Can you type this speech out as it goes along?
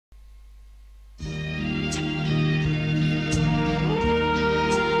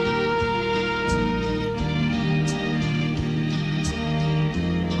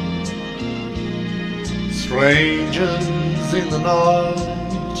Strangers in the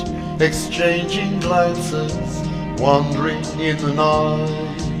night, exchanging glances, wandering in the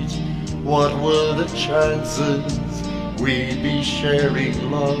night. What were the chances we'd be sharing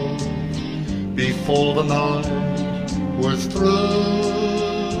love before the night was through?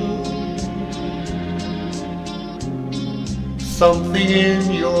 Something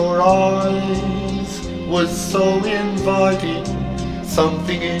in your eyes was so inviting,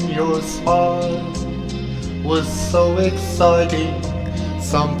 something in your smile was so exciting,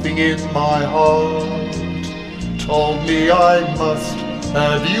 something in my heart told me I must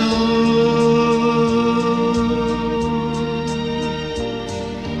have you.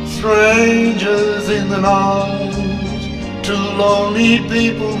 Strangers in the night, two lonely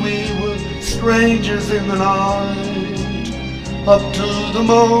people we were, strangers in the night, up to the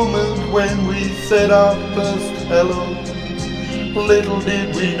moment when we said our first hello. Little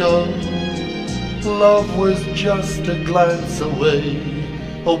did we know, love was just a glance away,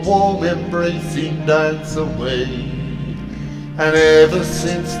 a warm embracing dance away. And ever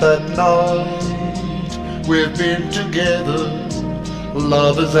since that night we've been together,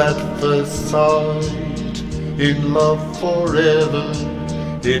 lovers at first sight, in love forever.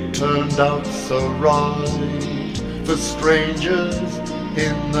 It turned out so right for strangers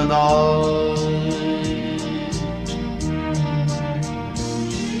in the night.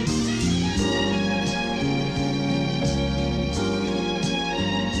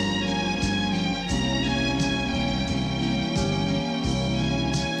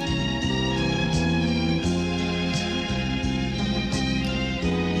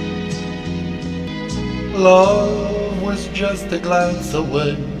 Love was just a glance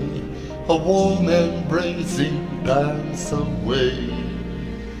away, a warm embracing dance away.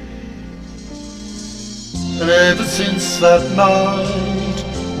 And ever since that night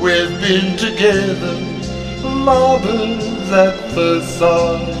we've been together, lovers at first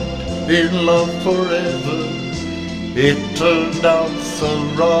sight, in love forever. It turned out so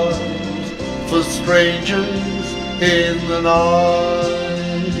right for strangers in the night.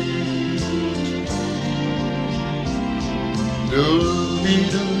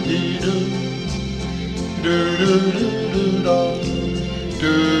 Do-be-do-be-do, do-do-do-do-da,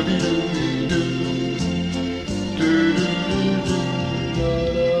 do-be-do.